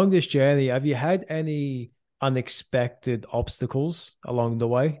 And along this journey, have you had any unexpected obstacles along the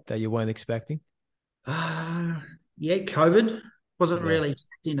way that you weren't expecting? Uh, yeah, COVID wasn't Yeah. really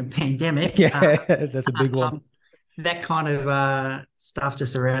expecting a pandemic. Yeah, that's a big one. Um, that kind of stuff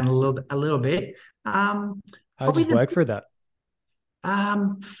just around a little bit. Um, How Probably just the work for that?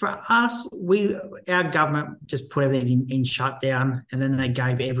 for us, our government just put everything in shutdown, and then they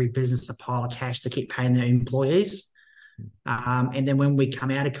gave every business a pile of cash to keep paying their employees. And then when we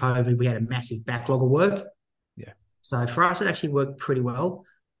come out of COVID, we had a massive backlog of work. Yeah. So for us, it actually worked pretty well.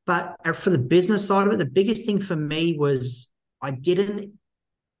 But for the business side of it, the biggest thing for me was I didn't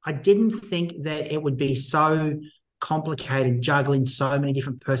I didn't think that it would be so complicated juggling so many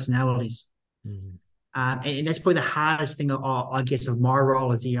different personalities. Mm. And that's probably the hardest thing, I guess, of my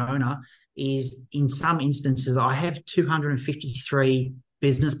role as the owner is in some instances, I have 253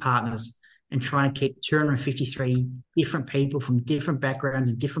 business partners and trying to keep 253 different people from different backgrounds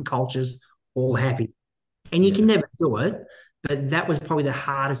and different cultures all happy. And you can Yeah. never do it, but that was probably the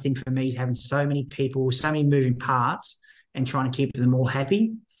hardest thing for me is having so many people, so many moving parts and trying to keep them all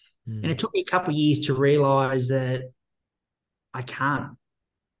happy. And Mm. it took me a couple of years to realize that I can't.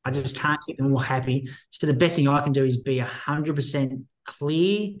 I Yeah. just can't keep them all happy. So the best thing I can do is be 100%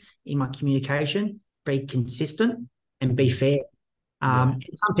 clear in my communication, be consistent, and be Mm. fair. Yeah. And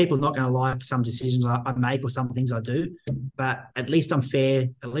some people are not going to like some decisions I make or some things I do, but at least I'm fair.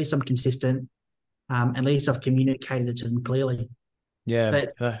 At least I'm consistent. At least I've communicated it to them clearly. Yeah.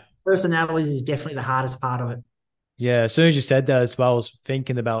 But personalities is definitely the hardest part of it. Yeah, as soon as you said that as well, I was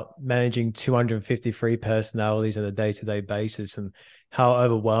thinking about managing 253 personalities on a day-to-day basis and how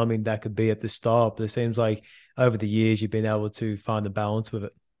overwhelming that could be at the start. But it seems like over the years you've been able to find a balance with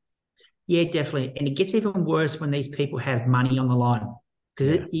it. Yeah, definitely. And it gets even worse when these people have money on the line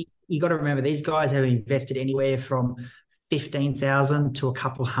because Yeah. you got to remember these guys have invested anywhere from 15,000 to a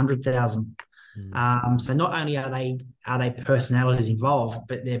couple 100,000. Mm. So not only are they personalities involved,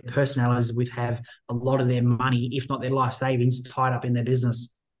 but their personalities with have a lot of their money, if not their life savings, tied up in their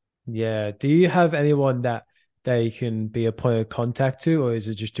business. Yeah. Do you have anyone that they can be a point of contact to, or is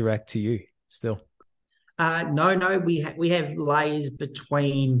it just direct to you still? No, we have layers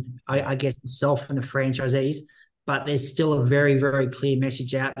between, Yeah. I guess, myself and the franchisees, but there's still a very, very clear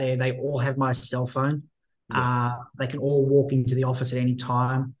message out there. They all have my cell phone. Yeah. They can all walk into the office at any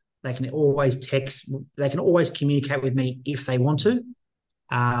time. They can always text. They can always communicate with me if they want to.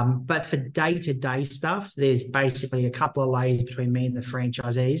 But for day-to-day stuff, there's basically a couple of layers between me and the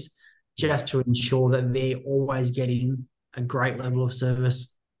franchisees Yeah. just to ensure that they're always getting a great level of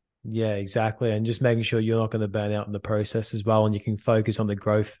service. Yeah, exactly. And just making sure you're not going to burn out in the process as well. And you can focus on the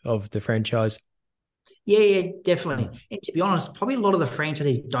growth of the franchise. Yeah, definitely. Mm. And to be honest, probably a lot of the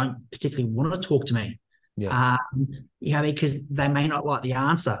franchisees don't particularly want to talk to me, Yeah. because they may not like the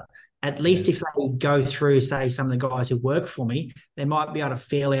answer. At Yeah. least if they go through, say, some of the guys who work for me, they might be able to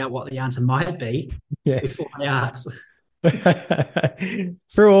feel out what the answer might be Yeah. before they ask.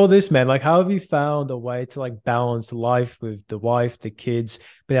 Through all this, man, like how have you found a way to like balance life with the wife, the kids,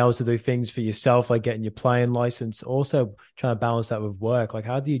 being able to do things for yourself, like getting your playing license, also trying to balance that with work? Like,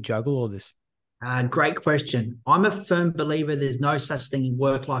 how do you juggle all this? Great question. I'm a firm believer there's no such thing as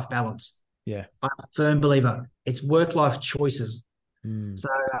work-life balance. Yeah. I'm a firm believer. It's work-life choices. Mm, So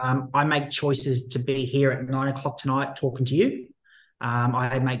I make choices to be here at 9 o'clock tonight talking to you.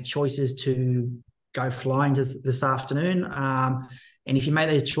 I make choices to go flying this afternoon. And if you make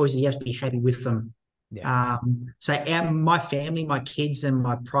those choices, you have to be happy with them. yeah. My family, my kids, and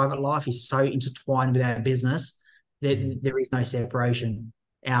my private life is so intertwined with our business that Mm, there is no separation.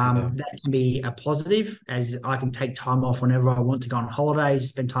 yeah. That can be a positive, as I can take time off whenever I want to go on holidays,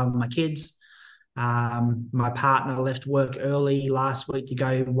 spend time with my kids. My partner left work early last week to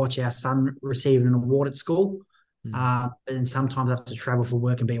go watch our son receive an award at school. Mm, And sometimes I have to travel for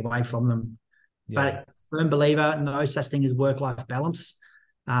work and be away from them. yeah. But firm believer, no such thing as work-life balance.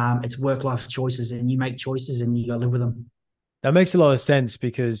 It's work-life choices, and you make choices and you got to live with them. That makes a lot of sense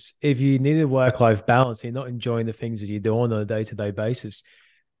because if you need a work-life balance, you're not enjoying the things that you're doing on a day-to-day basis.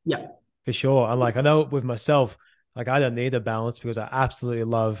 Yeah. For sure. And like I know with myself, like I don't need a balance because I absolutely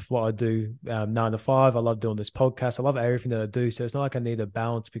love what I do 9 to 5. I love doing this podcast. I love everything that I do. So it's not like I need a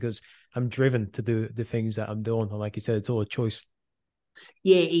balance because I'm driven to do the things that I'm doing. And like you said, it's all a choice.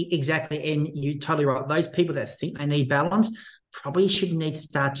 Yeah, exactly. And you're totally right. Those people that think they need balance probably should need to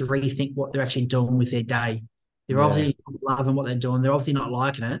start to rethink what they're actually doing with their day. They're Yeah. obviously loving what they're doing. They're obviously not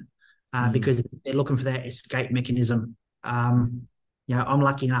liking it Mm. because they're looking for that escape mechanism. I'm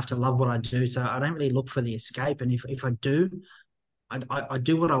lucky enough to love what I do, so I don't really look for the escape. And if I do, I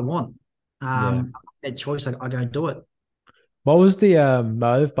do what I want. Yeah. That choice, I go do it. What was the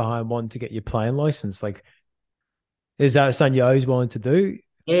motive behind wanting to get your playing license? Like, is that something you always wanted to do?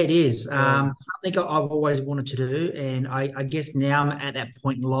 Yeah, it is. Or Something I've always wanted to do. And I guess now I'm at that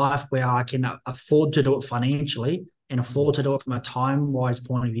point in life where I can afford to do it financially and afford to do it from a time-wise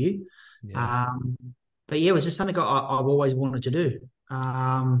point of view. yeah. Um, but yeah, it was just something I've always wanted to do.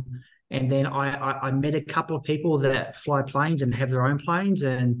 Um, and then I met a couple of people that fly planes and have their own planes,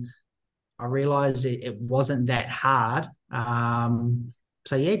 and I realized it wasn't that hard.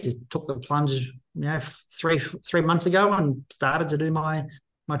 So yeah, just took the plunge, three months ago and started to do my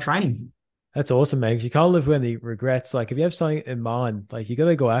training. That's awesome, man. 'Cause you can't live with any regrets. Like, if you have something in mind, like you got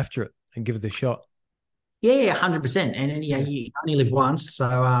to go after it and give it a shot. Yeah, 100%. And Yeah. you only live once,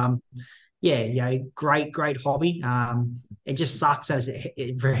 so great hobby. It just sucks as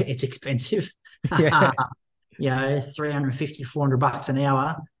it's expensive. Yeah. 350, $400 an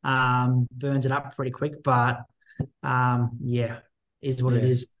hour burns it up pretty quick, but yeah, is what it Yeah.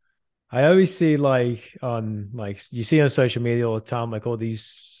 is. I always see like on like you see on social media all the time, like all these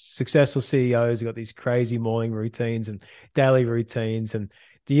successful CEOs have got these crazy morning routines and daily routines. And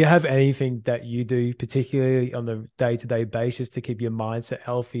do you have anything that you do particularly on the day-to-day basis to keep your mindset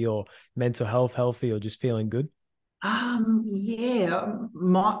healthy or mental health healthy or just feeling good?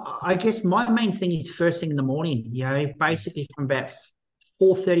 I guess my main thing is first thing in the morning, basically from about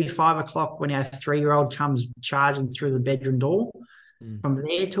 4:30, 5 o'clock when our 3-year-old comes charging through the bedroom door. Mm. From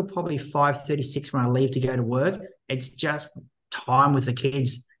there till probably 5:36 when I leave to go to work, it's just time with the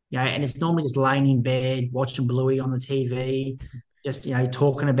kids, and it's normally just laying in bed, watching Bluey on the TV, just,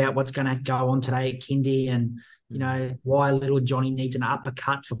 talking about what's going to go on today at kindy and, Mm. why little Johnny needs an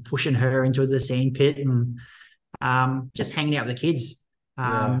uppercut for pushing her into the sand pit and just hanging out with the kids.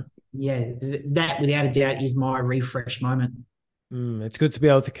 Yeah. That without a doubt is my refresh moment. It's good to be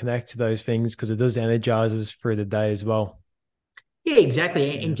able to connect to those things because it does energize us through the day as well. Yeah,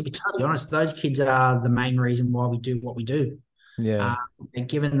 exactly. Yeah. And to be totally honest, those kids are the main reason why we do what we do. Yeah. Uh, and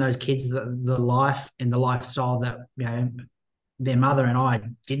giving those kids the life and the lifestyle that their mother and I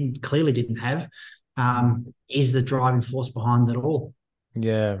clearly didn't have Mm. is the driving force behind it all.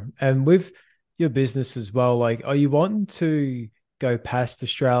 Yeah. And with your business as well, like, are you wanting to go past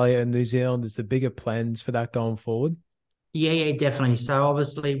Australia and New Zealand? Is the bigger plans for that going forward? Yeah, definitely. So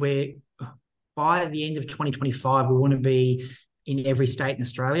obviously, we're by the end of 2025, we want to be in every state in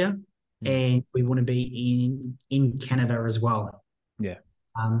Australia, Mm. and we want to be in Canada as well. Yeah.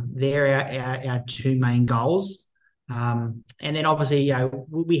 They're our two main goals. And then obviously,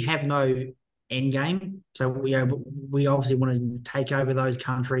 we have no end game. So we obviously want to take over those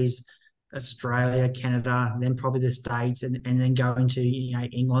countries, Australia, Canada, then probably the States, and then go into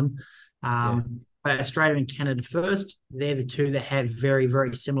England. Yeah. But Australia and Canada first. They're the two that have very,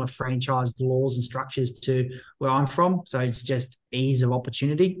 very similar franchise laws and structures to where I'm from. So it's just ease of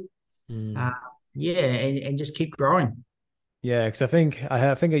opportunity. Mm. Uh, and just keep growing. Yeah, because I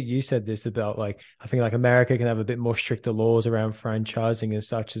think you said this about like I think like America can have a bit more stricter laws around franchising and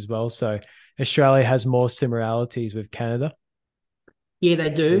such as well. So Australia has more similarities with Canada. Yeah,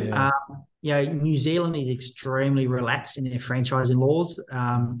 they do. Yeah, New Zealand is extremely relaxed in their franchising laws.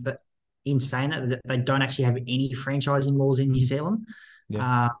 But in saying that, they don't actually have any franchising laws in New Zealand.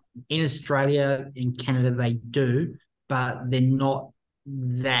 yeah, Uh, in Australia, in Canada, they do, but they're not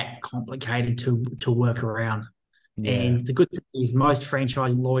that complicated to work around. yeah. And the good thing is, most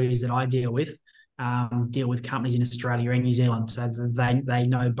franchising lawyers that I deal with companies in Australia and New Zealand, so they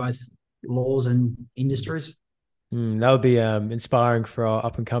know both laws and industries. That would be inspiring for our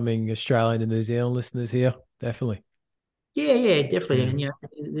up and coming Australian and New Zealand listeners here. Definitely. Yeah, definitely. Yeah,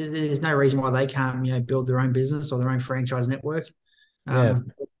 And there's no reason why they can't, build their own business or their own franchise network. yeah,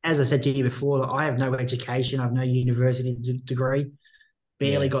 As I said to you before, I have no education, I have no university degree,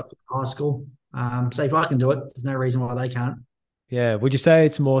 barely yeah, got through high school. So if I can do it, there's no reason why they can't. yeah. Would you say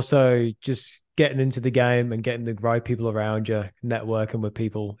it's more so just getting into the game and getting the right people around you, networking with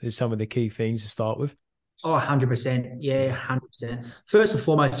people is some of the key things to start with? Oh, 100%. Yeah, Yeah. 100%. First and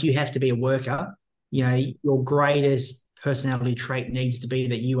foremost, you have to be a worker. Your greatest personality trait needs to be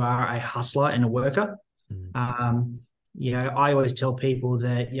that you are a hustler and a worker. Mm. Um, I always tell people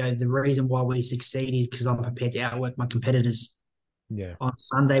that, the reason why we succeed is because I'm prepared to outwork my competitors. Yeah. On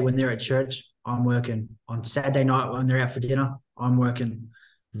Sunday when they're at church, I'm working. On Saturday night when they're out for dinner, I'm working.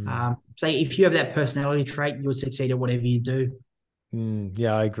 Mm. So if you have that personality trait, you'll succeed at whatever you do.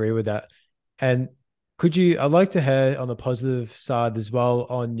 Yeah, I agree with that. And I'd like to hear on the positive side as well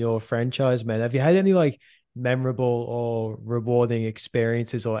on your franchise, man. Have you had any like memorable or rewarding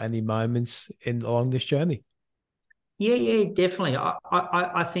experiences or any moments in along this journey? Yeah, definitely.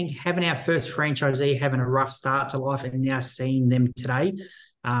 I think having our first franchisee having a rough start to life and now seeing them today,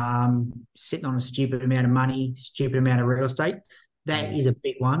 sitting on a stupid amount of money, stupid amount of real estate, that Mm. is a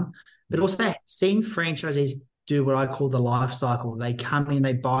big one. But Yeah. also seeing franchisees do what I call the life cycle. They come in,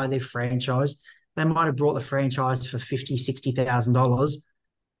 they buy their franchise. They might have brought the franchise for 50, $60,000.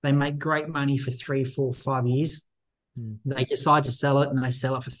 They make great money for 3, 4, 5 years. Mm. They decide to sell it and they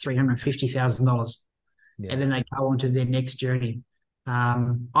sell it for $350,000 and Yeah. then they go on to their next journey.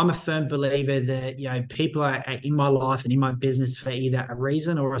 I'm a firm believer that people are in my life and in my business for either a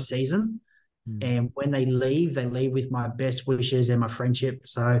reason or a season. Mm. And when they leave with my best wishes and my friendship.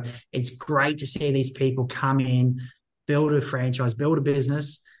 So it's great to see these people come in, build a franchise, build a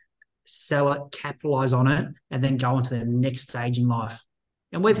business, sell it, capitalize on it, and then go on to the next stage in life.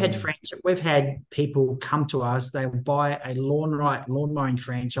 And Mm. we've had people come to us. They will buy a lawn mowing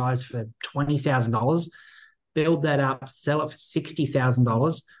franchise for $20,000, build that up, sell it for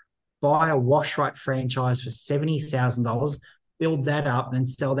 $60,000, buy a wash right franchise for $70,000, build that up, then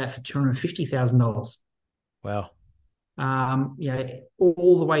sell that for $250,000. Wow.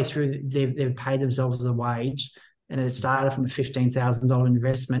 All the way through, they've paid themselves a wage, and it started from a $15,000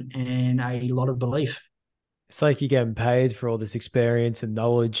 investment and a lot of belief. It's like you're getting paid for all this experience and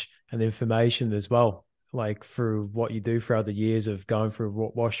knowledge and information as well, like through what you do throughout the years of going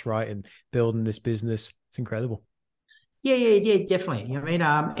through wash right and building this business. It's incredible. Yeah, definitely.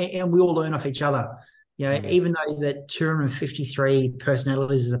 And we all learn off each other. Yeah. Even though that 253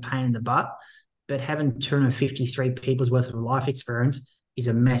 personalities is a pain in the butt, but having 253 people's worth of life experience is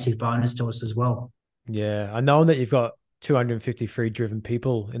a massive bonus to us as well. Yeah. I know that you've got 253 driven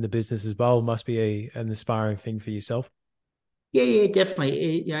people in the business as well. Must be an inspiring thing for yourself. Yeah,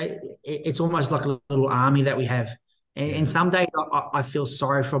 definitely. It's almost like a little army that we have. And Yeah. some days I feel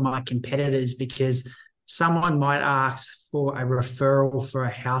sorry for my competitors because someone might ask for a referral for a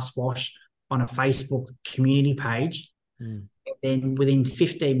house wash on a Facebook community page. Mm. And then within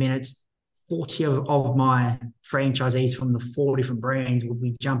 15 minutes, 40 of my franchisees from the 4 different brands would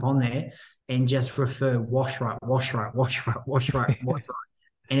we jump on there and just refer wash right, wash right, wash right, wash right, wash right.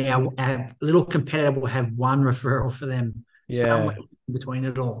 And our little competitor will have one referral for them somewhere Yeah. in between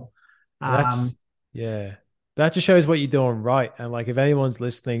it all. And Um, yeah, that just shows what you're doing right. And like, if anyone's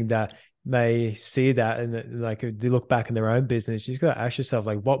listening that may see that and like they look back in their own business, you just got to ask yourself,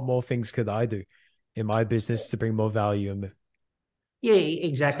 like, what more things could I do in my business to bring more value? And yeah,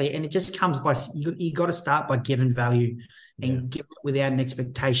 exactly. And it just comes by you got to start by giving value yeah, and give it without an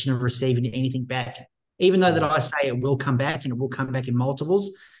expectation of receiving anything back. Even though that mm, I say it will come back and it will come back in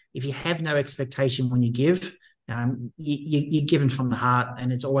multiples, if you have no expectation when you give, you're giving from the heart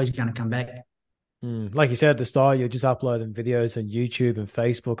and it's always going to come back. Like you said at the start, you're just uploading videos on YouTube and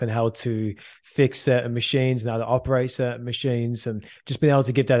Facebook on how to fix certain machines and how to operate certain machines, and just being able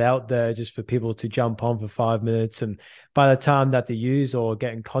to get that out there just for people to jump on for 5 minutes. And by the time that they use or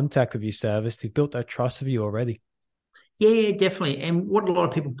get in contact with your service, they've built that trust of you already. Yeah, definitely. And what a lot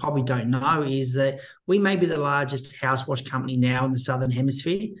of people probably don't know is that we may be the largest house wash company now in the Southern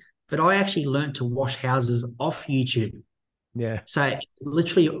Hemisphere, but I actually learned to wash houses off YouTube. Yeah, So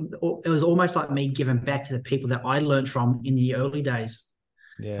literally, it was almost like me giving back to the people that I learned from in the early days.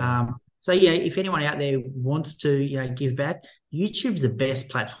 yeah, So yeah, if anyone out there wants to, give back, YouTube's the best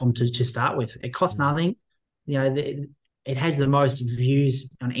platform to start with. It costs mm, nothing. It has the most views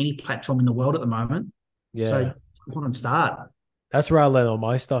on any platform in the world at the moment. So yeah. come on, start. That's where I learn all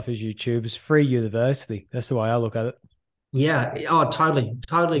my stuff is YouTube. It's free university. That's the way I look at it. Yeah. Oh, totally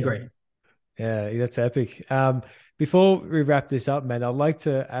Yeah. agree. Yeah, that's epic. Before we wrap this up, man, I'd like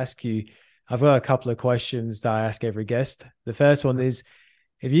to ask you, I've got a couple of questions that I ask every guest. The first one is,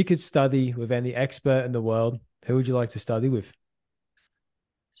 if you could study with any expert in the world, who would you like to study with?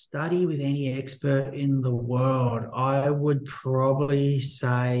 Study with any expert in the world. I would probably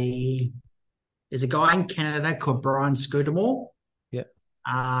say there's a guy in Canada called Brian Scudamore. Yeah.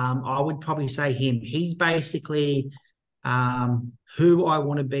 I would probably say him. He's basically who I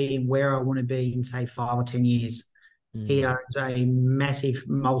want to be and where I want to be in, say, 5 or 10 years. He Mm, owns a massive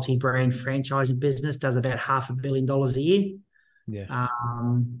multi-brand franchising business, does about $500 million a year. yeah.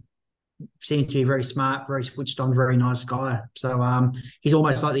 Um, Seems to be very smart, very switched on, very nice guy. So he's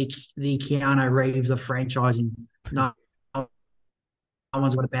almost like the Keanu Reeves of franchising. No, no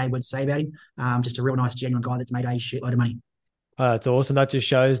one's got a bad word to say about him. Just a real nice, genuine guy that's made a shitload of money. It's awesome. That just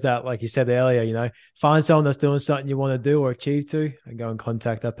shows that, like you said earlier, find someone that's doing something you want to do or achieve to and go and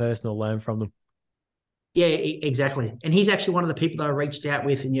contact that person or learn from them. Yeah, exactly. And he's actually one of the people that I reached out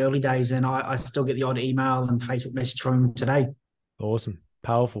with in the early days, and I still get the odd email and Facebook message from him today. Awesome.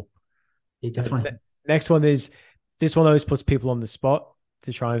 Powerful. Yeah, definitely. Next one is, this one always puts people on the spot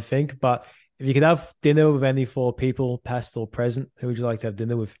to try and think. But if you could have dinner with any four people, past or present, who would you like to have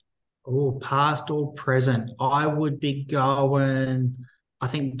dinner with? Oh, past or present. I would be going, I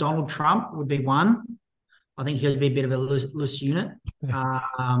think Donald Trump would be one. I think he'd be a bit of a loose unit.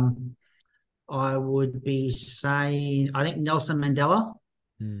 Um, I would be saying, I think Nelson Mandela.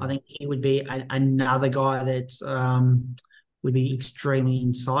 I Hmm. think he would be another guy that would be extremely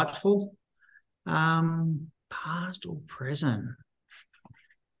insightful. Past or present?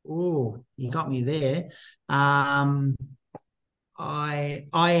 Oh, you got me there. Um, I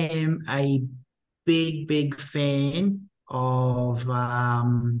am a big fan of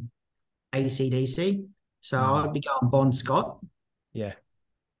ACDC, so Hmm. I'd be going Bon Scott. Yeah.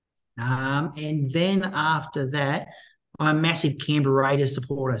 And then after that, I'm a massive Canberra Raiders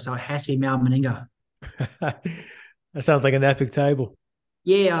supporter, so it has to be Mal Meninga. That sounds like an epic table.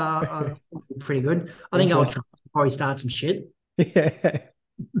 Yeah, pretty good. I think I'll Interesting. probably start some shit. Yeah.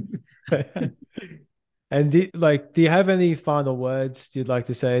 And do you have any final words you'd like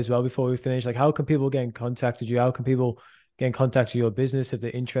to say as well before we finish? Like, how can people get in contact with you? How can people get in contact with your business if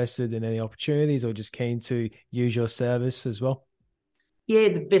they're interested in any opportunities or just keen to use your service as well? Yeah,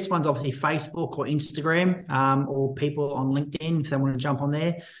 the best one's obviously Facebook or Instagram, or people on LinkedIn if they want to jump on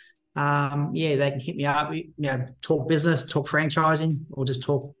there. Yeah, they can hit me up. Talk business, talk franchising, or just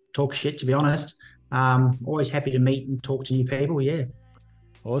talk shit. To be honest, always happy to meet and talk to new people. Yeah.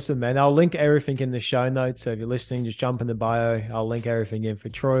 Awesome, man. I'll link everything in the show notes. So if you're listening, just jump in the bio. I'll link everything in for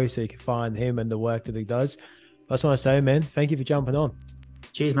Troy so you can find him and the work that he does. I just want to say, man, thank you for jumping on.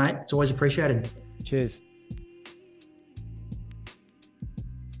 Cheers, mate. It's always appreciated. Cheers.